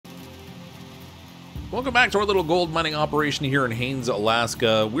Welcome back to our little gold mining operation here in Haines,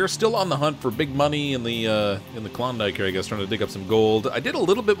 Alaska. We're still on the hunt for big money in the Klondike here, I guess, trying to dig up some gold. I did a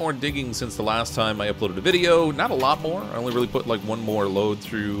little bit more digging since the last time I uploaded a video. Not a lot more. I only really put like one more load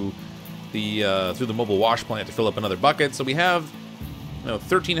through the mobile wash plant to fill up another bucket. So we have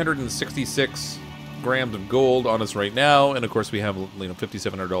 1,366 grams of gold on us right now, and of course we have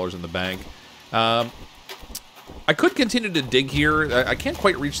 $5,700 in the bank. I could continue to dig here. I can't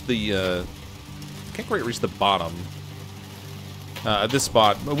quite reach the bottom at this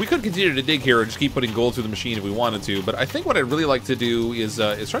spot. We could continue to dig here and just keep putting gold through the machine if we wanted to, but I think what I'd really like to do is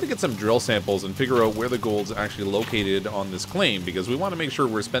try to get some drill samples and figure out where the gold's actually located on this claim, because we want to make sure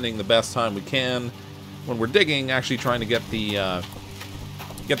we're spending the best time we can when we're digging, actually trying to get the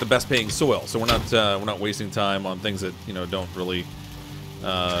best paying soil, so we're not wasting time on things that don't really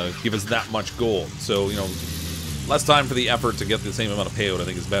give us that much gold. So less time for the effort to get the same amount of payout, I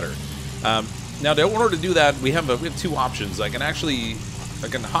think, is better. Now, in order to do that, we have two options. I can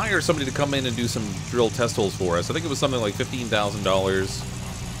hire somebody to come in and do some drill test holes for us. I think it was something like $15,000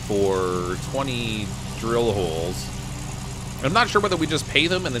 for 20 drill holes. I'm not sure whether we just pay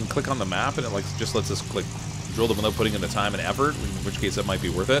them and then click on the map and it just lets us drill them without putting in the time and effort, in which case that might be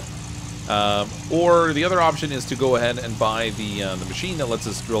worth it. Or the other option is to go ahead and buy the machine that lets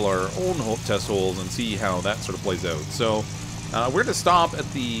us drill our own test holes and see how that sort of plays out. So we're going to stop at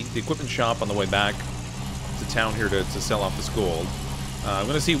the equipment shop on the way back to town here to sell off this gold. I'm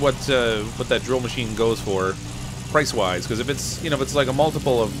going to see what that drill machine goes for price-wise, because if it's like a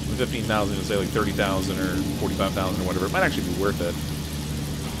multiple of 15,000, say like 30,000 or 45,000 or whatever, it might actually be worth it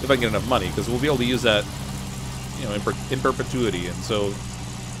if I can get enough money, because we'll be able to use that in perpetuity. And so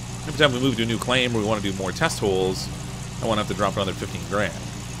every time we move to a new claim or we want to do more test holes, I won't have to drop another 15 grand.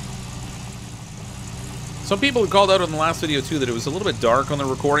 Some people had called out in the last video too that it was a little bit dark on the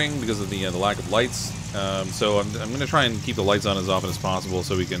recording because of the lack of lights. So I'm going to try and keep the lights on as often as possible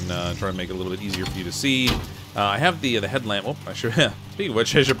so we can try and make it a little bit easier for you to see. I have the headlamp. Oh, I should. Speaking of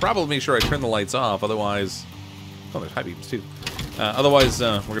which, I should probably make sure I turn the lights off. Otherwise, oh, there's high beams too. Otherwise,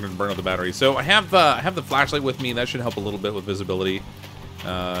 we're going to burn out the battery. So I have the flashlight with me. That should help a little bit with visibility,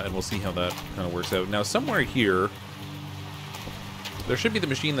 and we'll see how that kind of works out. Now, somewhere here, there should be the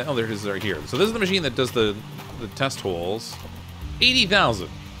machine that... Oh, there it is right here. So this is the machine that does the test holes. 80,000.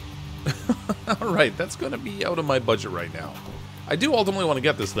 All right, that's going to be out of my budget right now. I do ultimately want to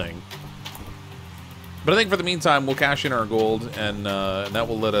get this thing, but I think for the meantime, we'll cash in our gold, and that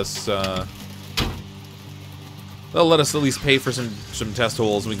will let us... That'll let us at least pay for some test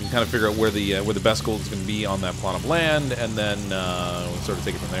holes. We can kind of figure out where the best gold is going to be on that plot of land, and then we'll sort of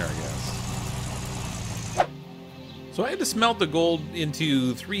take it from there, I guess. So I had to smelt the gold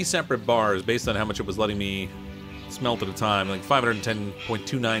into 3 separate bars based on how much it was letting me smelt at a time. Like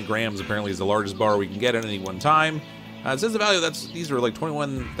 510.29 grams apparently is the largest bar we can get at any one time. It says the value, these are like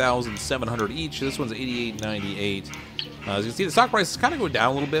 21,700 each. This one's 88.98. As you can see, the stock price is kind of going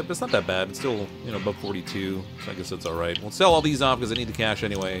down a little bit, but it's not that bad. It's still, above 42, so I guess that's all right. We'll sell all these off because I need the cash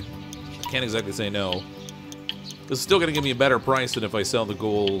anyway. I can't exactly say no. This is still going to give me a better price than if I sell the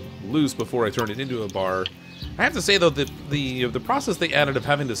gold loose before I turn it into a bar. I have to say, though, that the process they added of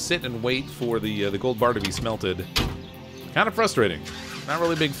having to sit and wait for the gold bar to be smelted, kind of frustrating. Not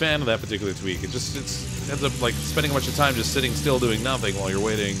really a big fan of that particular tweak. It ends up like spending a bunch of time just sitting still doing nothing while you're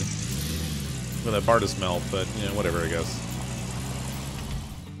waiting for that bar to smelt, but whatever, I guess.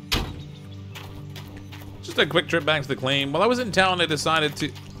 Just a quick trip back to the claim. While I was in town, I decided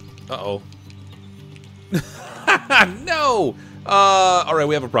to... Uh-oh. No! Alright,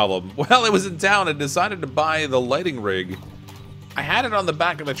 we have a problem. While I was in town, I decided to buy the lighting rig. I had it on the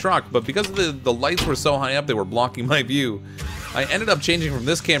back of the truck, but because the lights were so high up, they were blocking my view. I ended up changing from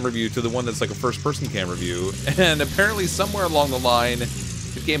this camera view to the one that's like a first-person camera view, and apparently somewhere along the line,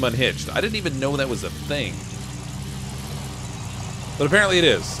 it came unhitched. I didn't even know that was a thing. But apparently it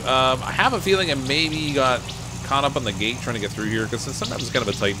is. I have a feeling I maybe got caught up on the gate trying to get through here, because sometimes it's kind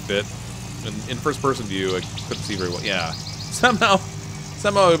of a tight fit. In first-person view, I couldn't see very well. Yeah. Somehow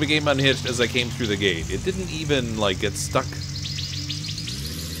it became unhitched as I came through the gate. It didn't even, like, get stuck.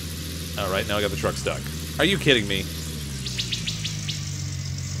 Alright, now I got the truck stuck. Are you kidding me?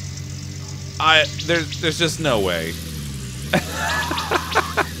 There's just no way.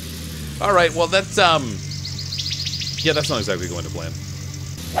 Alright, well that's, yeah, that's not exactly going to plan.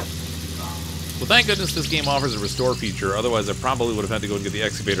 Well, thank goodness this game offers a restore feature, otherwise I probably would have had to go and get the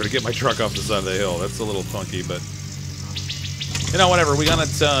excavator to get my truck off the side of the hill. That's a little funky, but... whatever, we got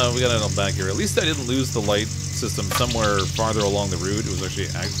it all back here. At least I didn't lose the light system somewhere farther along the route. It was actually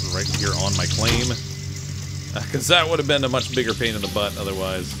right here on my claim. Because that would have been a much bigger pain in the butt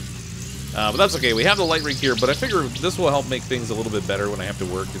otherwise. But that's okay. We have the light rig here, but I figure this will help make things a little bit better when I have to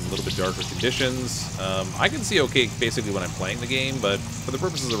work in a little bit darker conditions. I can see okay basically when I'm playing the game, but for the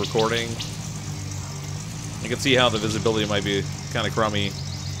purposes of recording, you can see how the visibility might be kind of crummy.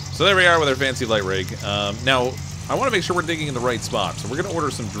 So there we are with our fancy light rig. Now, I want to make sure we're digging in the right spot. So we're going to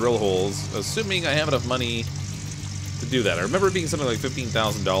order some drill holes, assuming I have enough money to do that. I remember it being something like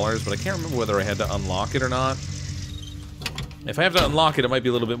 $15,000, but I can't remember whether I had to unlock it or not. If I have to unlock it, it might be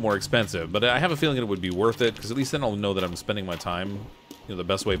a little bit more expensive, but I have a feeling it would be worth it, because at least then I'll know that I'm spending my time, the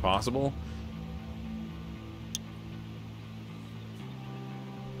best way possible.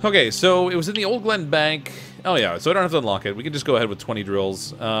 Okay, so it was in the Old Glen Bank. Oh yeah, so I don't have to unlock it. We can just go ahead with 20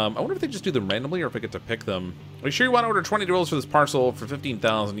 drills. I wonder if they just do them randomly or if I get to pick them. Are you sure you want to order 20 drills for this parcel for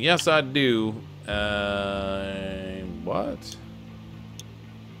 15,000? Yes, I do. What?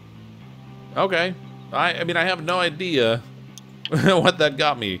 Okay. I mean, I have no idea what that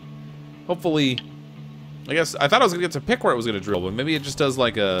got me. Hopefully, I guess I thought I was gonna get to pick where I was gonna drill, but maybe it just does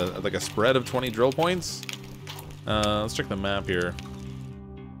like a spread of 20 drill points. Let's check the map here.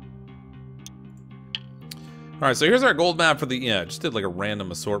 All right, so here's our gold map for the, yeah, just did like a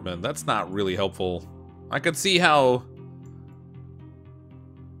random assortment. That's not really helpful. I could see how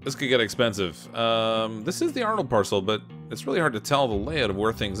this could get expensive. This is the Arnold parcel, but it's really hard to tell the layout of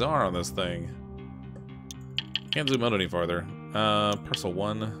where things are on this thing. Can't zoom out any farther. Parcel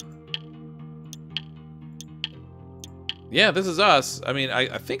 1. Yeah, this is us. I mean,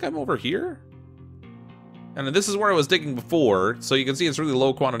 I think I'm over here. And this is where I was digging before, so you can see it's really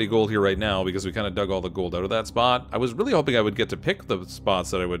low quantity gold here right now because we kind of dug all the gold out of that spot. I was really hoping I would get to pick the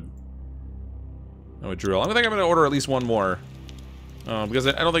spots that I would drill. I think I'm going to order at least one more, because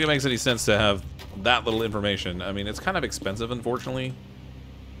I don't think it makes any sense to have that little information. I mean, it's kind of expensive, unfortunately,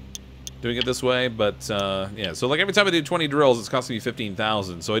 doing it this way, but yeah. So like every time I do 20 drills, it's costing me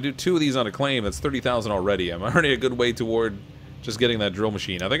 15,000. So I do 2 of these on a claim, that's 30,000 already. I'm already a good way toward just getting that drill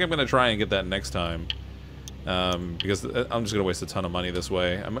machine. I think I'm going to try and get that next time. Because I'm just gonna waste a ton of money this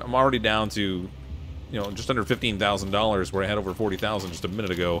way. I'm already down to, just under $15,000 where I had over 40,000 just a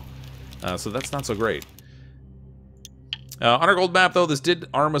minute ago. So that's not so great. On our gold map, though, this did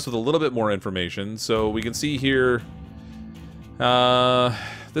arm us with a little bit more information. So we can see here,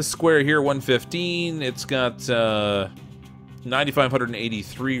 this square here, 115. It's got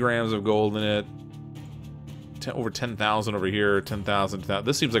 9,583 grams of gold in it. Over 10,000 over here, 10,000.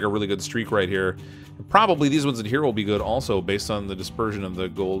 This seems like a really good streak right here. Probably these ones in here will be good also based on the dispersion of the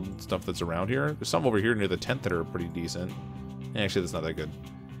gold stuff that's around here. There's some over here near the 10th that are pretty decent. Actually, that's not that good.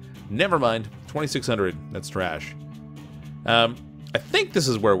 Never mind. 2,600. That's trash. I think this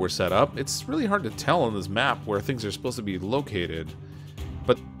is where we're set up. It's really hard to tell on this map where things are supposed to be located.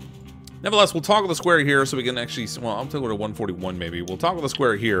 But nevertheless, we'll toggle the square here so we can actually... Well, I'll toggle to 141 maybe. We'll toggle the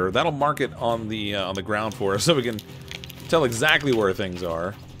square here. That'll mark it on the ground for us so we can tell exactly where things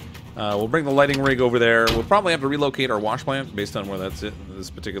are. We'll bring the lighting rig over there. We'll probably have to relocate our wash plant based on where that's it.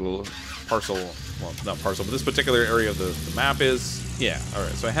 This particular parcel, well, not parcel, but this particular area of the map is. Yeah, all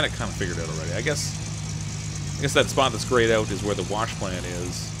right. So I had it kind of figured out already. I guess that spot that's grayed out is where the wash plant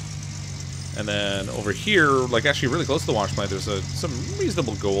is. And then over here, like actually really close to the wash plant, there's some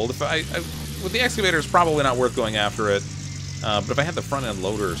reasonable gold. If with the excavator, it's probably not worth going after it. But if I had the front end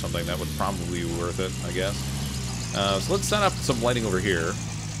loader or something, that would probably be worth it, I guess. So let's set up some lighting over here.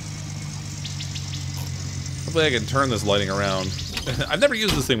 Hopefully I can turn this lighting around. I've never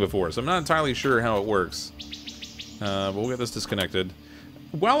used this thing before, so I'm not entirely sure how it works. But we'll get this disconnected.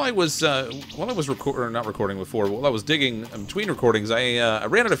 While I was not recording before, while I was digging in between recordings, I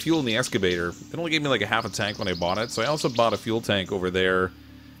ran out of fuel in the excavator. It only gave me like a half a tank when I bought it, so I also bought a fuel tank over there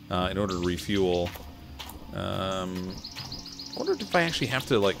in order to refuel. I wondered if I actually have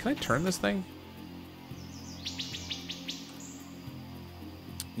to, like, can I turn this thing?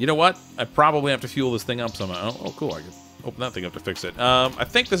 You know what? I probably have to fuel this thing up somehow. Oh, cool. I can open that thing up to fix it. I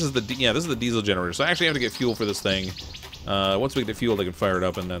think this is the diesel generator. So I actually have to get fuel for this thing. Once we get fueled, I can fire it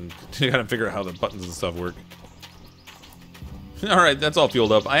up and then kind of figure out how the buttons and stuff work. All right, that's all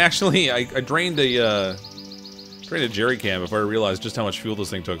fueled up. I drained a jerry can before I realized just how much fuel this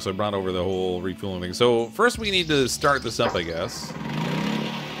thing took. So I brought over the whole refueling thing. So first we need to start this up, I guess.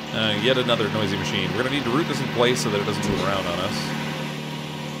 Yet another noisy machine. We're gonna need to root this in place so that it doesn't move around on us.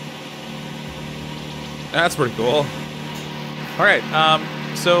 That's pretty cool. Alright,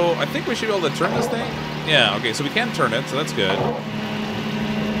 so I think we should be able to turn this thing. Yeah, okay, so we can turn it, so that's good.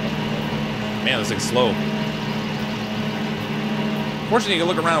 Man, this thing's slow. Fortunately, you can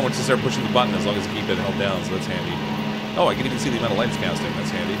look around once you start pushing the button as long as you keep it held down, so that's handy. Oh, I can even see the amount of lights casting,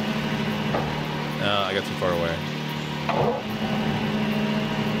 that's handy. I got too far away.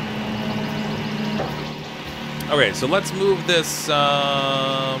 Okay, so let's move this,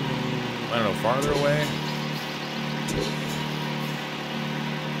 I don't know, farther away.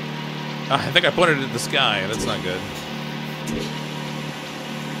 I think I pointed it at the sky. That's not good.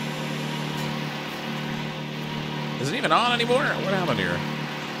 Is it even on anymore? What happened here?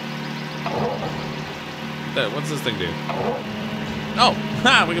 What's this thing do? Oh,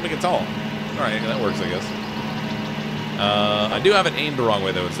 ha! We can make it tall. All right, that works, I guess. I do have it aimed the wrong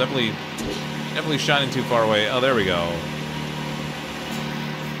way, though. It's definitely shining too far away. Oh, there we go.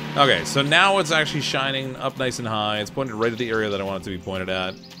 Okay, so now it's actually shining up nice and high. It's pointed right at the area that I want it to be pointed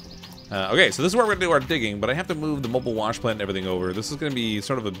at. Okay, so this is where we're going to do our digging, but I have to move the mobile wash plant and everything over. This is going to be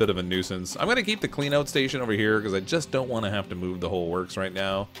sort of a bit of a nuisance. I'm going to keep the clean out station over here because I just don't want to have to move the whole works right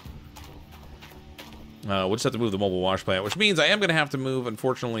now. We'll just have to move the mobile wash plant, which means I am going to have to move,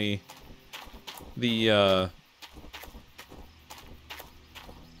 unfortunately, the...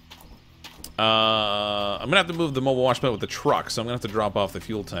 I'm going to have to move the mobile wash plant with the truck, so I'm going to have to drop off the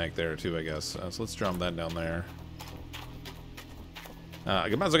fuel tank there, too, I guess. So let's drop that down there. I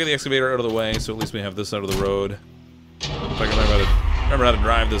might as well get the excavator out of the way, so at least we have this out of the road. If I can remember how to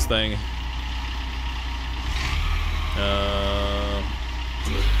drive this thing.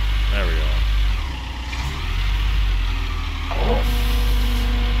 There we go.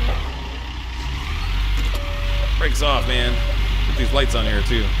 Brakes off, man. Put these lights on here,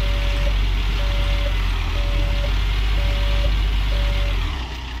 too.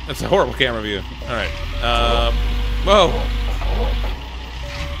 That's a horrible camera view. Alright. Whoa!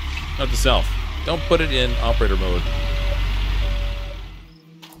 Note to self. Don't put it in operator mode.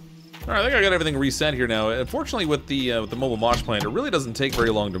 Alright, I think I got everything reset here now. Unfortunately, with the mobile wash plant, it really doesn't take very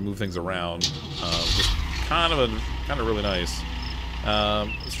long to move things around. Just kind of really nice.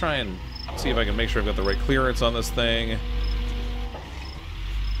 Let's try and see if I can make sure I've got the right clearance on this thing.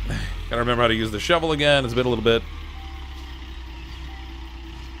 Gotta remember how to use the shovel again. It's been a little bit.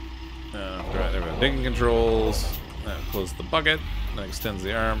 Right, there we go. Digging controls. Close the bucket. That extends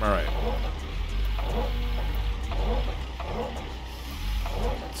the arm. Alright.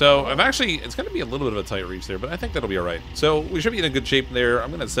 So, it's going to be a little bit of a tight reach there, but I think that'll be alright. So, we should be in a good shape there. I'm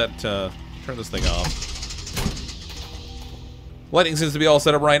going to turn this thing off. Lighting seems to be all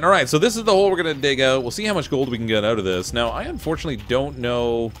set up right. Alright, so this is the hole we're going to dig out. We'll see how much gold we can get out of this. Now, I unfortunately don't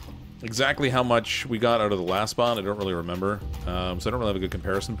know exactly how much we got out of the last spawn. I don't really remember. So I don't really have a good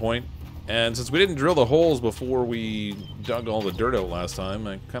comparison point. And since we didn't drill the holes before we dug all the dirt out last time,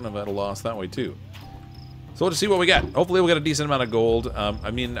 I kind of at a loss that way too. So we'll just see what we get. Hopefully we'll get a decent amount of gold.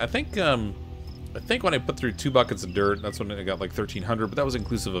 I mean, I think when I put through 2 buckets of dirt, that's when I got like 1,300, but that was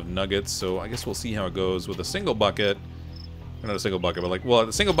inclusive of nuggets. So I guess we'll see how it goes with a single bucket. Or not a single bucket, but like, well,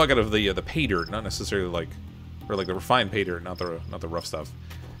 a single bucket of the pay dirt, not necessarily like, or like the refined pay dirt, not the rough stuff.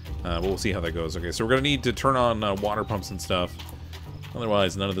 But we'll see how that goes. Okay, so we're gonna need to turn on water pumps and stuff.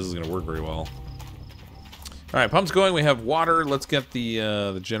 Otherwise, none of this is going to work very well. Alright, pumps going. We have water. Let's get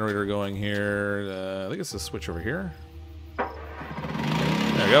the generator going here. I think it's a switch over here.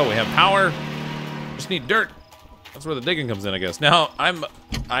 There we go. We have power. Just need dirt. That's where the digging comes in, I guess. Now,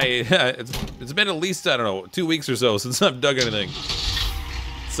 it's been at least, I don't know, 2 weeks or so since I've dug anything.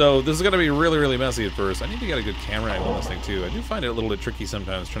 So this is going to be really, really messy at first. I need to get a good camera angle on this thing, too. I do find it a little bit tricky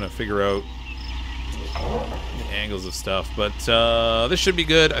sometimes trying to figure out the angles of stuff, but this should be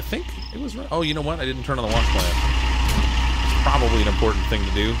good. I think it was. Oh, you know what? I didn't turn on the wash plant. It's probably an important thing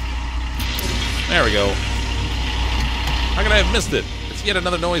to do. There we go. How could I have missed it? It's yet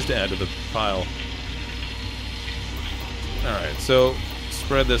another noise to add to the pile. Alright, so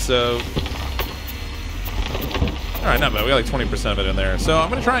spread this out. Alright, not bad. We got like 20% of it in there. So I'm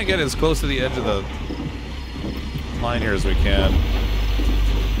going to try and get as close to the edge of the line here as we can.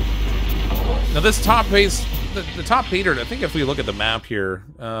 Now this top base, the top pay dirt, I think if we look at the map here,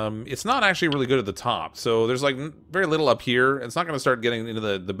 it's not actually really good at the top. So there's like very little up here. It's not going to start getting into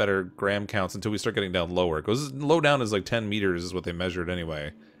the better gram counts until we start getting down lower. It goes low down is like 10 meters is what they measured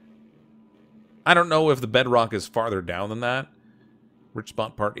anyway. I don't know if the bedrock is farther down than that. Rich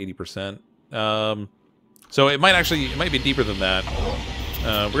spot part 80%. So it might be deeper than that.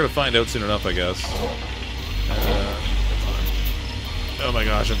 We're going to find out soon enough, I guess. Oh my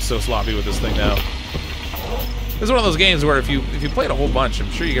gosh, I'm so sloppy with this thing now. This is one of those games where if you played a whole bunch, I'm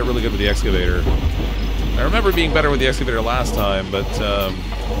sure you get really good with the excavator. I remember being better with the excavator last time, but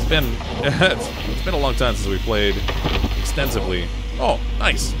it's been a long time since we played extensively. Oh,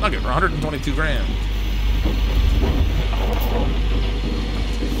 nice. Nugget for 122 grand.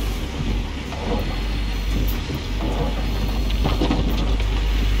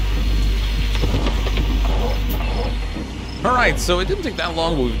 Alright, so it didn't take that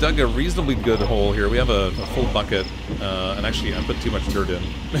long, but we've dug a reasonably good hole here. We have a full bucket, and actually I put too much dirt in.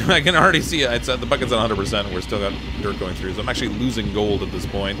 I can already see it. The bucket's at 100%, and we're still got dirt going through, so I'm actually losing gold at this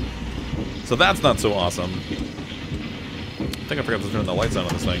point. So that's not so awesome. I think I forgot to turn the lights on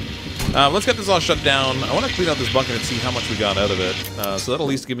this thing. Let's get this all shut down. I want to clean out this bucket and see how much we got out of it. So that'll at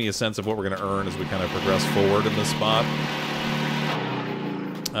least give me a sense of what we're going to earn as we kind of progress forward in this spot.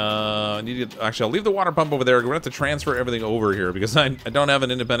 I need to actually, I'll leave the water pump over there. We're going to have to transfer everything over here because I don't have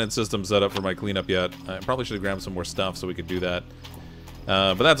an independent system set up for my cleanup yet. I probably should have grabbed some more stuff so we could do that.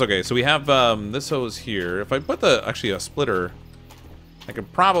 But that's okay. So we have this hose here. If I put actually a splitter, I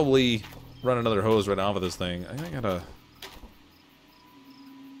could probably run another hose right off of this thing. I think I gotta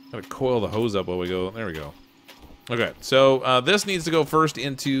coil the hose up while we go. There we go. Okay, so this needs to go first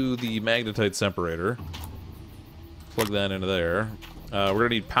into the magnetite separator. Plug that into there. We're gonna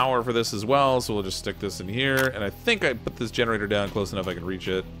need power for this as well, so we'll just stick this in here. And I think I put this generator down close enough I can reach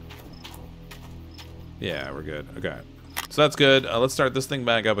it. Yeah, we're good. Okay, so that's good. Let's start this thing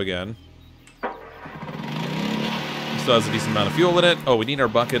back up again. Still has a decent amount of fuel in it. Oh, we need our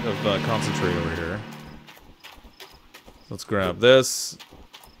bucket of concentrate over here. Let's grab this.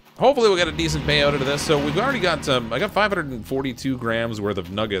 Hopefully we'll get a decent payout out of this. So we've already got, I got 542 grams worth of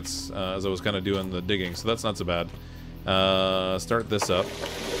nuggets as I was kind of doing the digging, so that's not so bad. Start this up.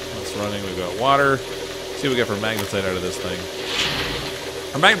 It's running. We've got water. See what we get for magnetite out of this thing.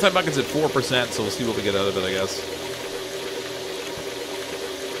 Our magnetite bucket's at 4%, so we'll see what we get out of it, I guess.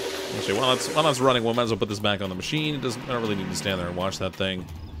 Actually, while that's running, we might as well put this back on the machine. I don't really need to stand there and watch that thing.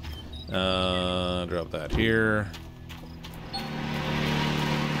 Drop that here.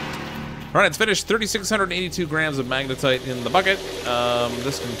 Alright, it's finished. 3,682 grams of magnetite in the bucket.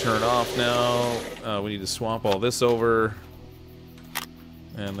 This can turn off now. We need to swap all this over.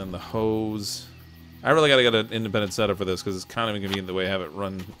 And then the hose. I really gotta get an independent setup for this because it's kind of inconvenient the way I have it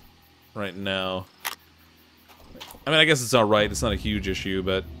run right now. I mean, I guess it's alright. It's not a huge issue,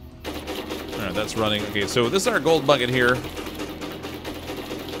 but... Alright, that's running. Okay, so this is our gold bucket here.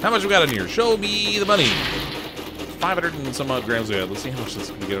 How much we got in here? Show me the money. 500 and some odd grams we had. Let's see how much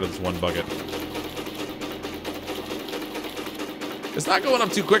we get out of this one bucket. It's not going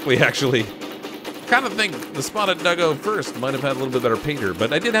up too quickly, actually. I kind of think the spot at dug out first might have had a little bit better pay dirt,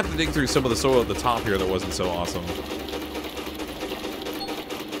 but I did have to dig through some of the soil at the top here that wasn't so awesome.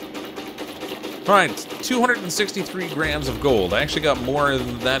 Alright, 263 grams of gold. I actually got more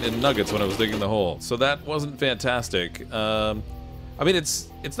than that in nuggets when I was digging the hole, so that wasn't fantastic. I mean, it's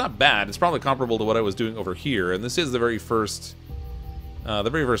not bad. It's probably comparable to what I was doing over here, and this is the very first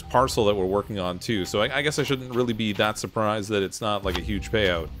parcel that we're working on too. So I guess I shouldn't really be that surprised that it's not like a huge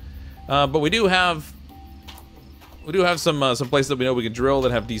payout. But we do have some places that we know we can drill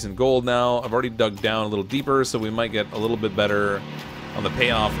that have decent gold now. I've already dug down a little deeper, so we might get a little bit better on the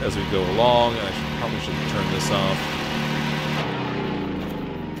payoff as we go along. And I probably should turn this off.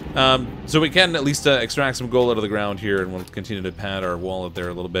 So we can at least extract some gold out of the ground here, and we'll continue to pad our wallet there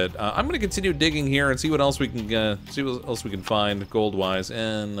a little bit. I'm going to continue digging here and see what else we can find gold-wise,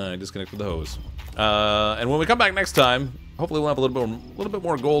 and disconnect with the hose. And when we come back next time, hopefully we'll have a little bit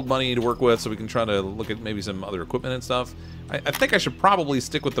more gold money to work with, so we can try to look at maybe some other equipment and stuff. I think I should probably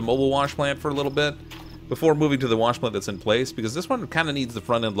stick with the mobile wash plant for a little bit before moving to the wash plant that's in place, because this one kind of needs the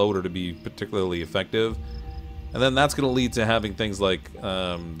front-end loader to be particularly effective. And then that's going to lead to having things like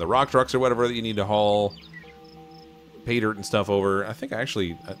the rock trucks or whatever that you need to haul pay dirt and stuff over. I think I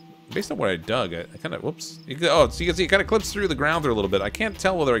actually, based on what I dug, I kind of, whoops. So you can see it kind of clips through the ground there a little bit. I can't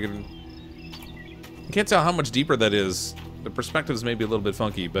tell whether I can't tell how much deeper that is. The perspectives may be a little bit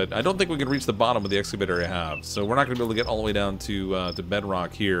funky, but I don't think we can reach the bottom with the excavator I have. So we're not going to be able to get all the way down to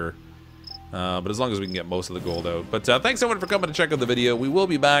bedrock here. But as long as we can get most of the gold out. But thanks everyone for coming to check out the video. We will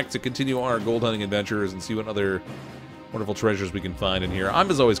be back to continue our gold hunting adventures and see what other wonderful treasures we can find in here.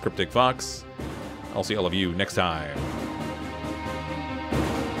 I'm, as always, CrypticFox. I'll see all of you next time.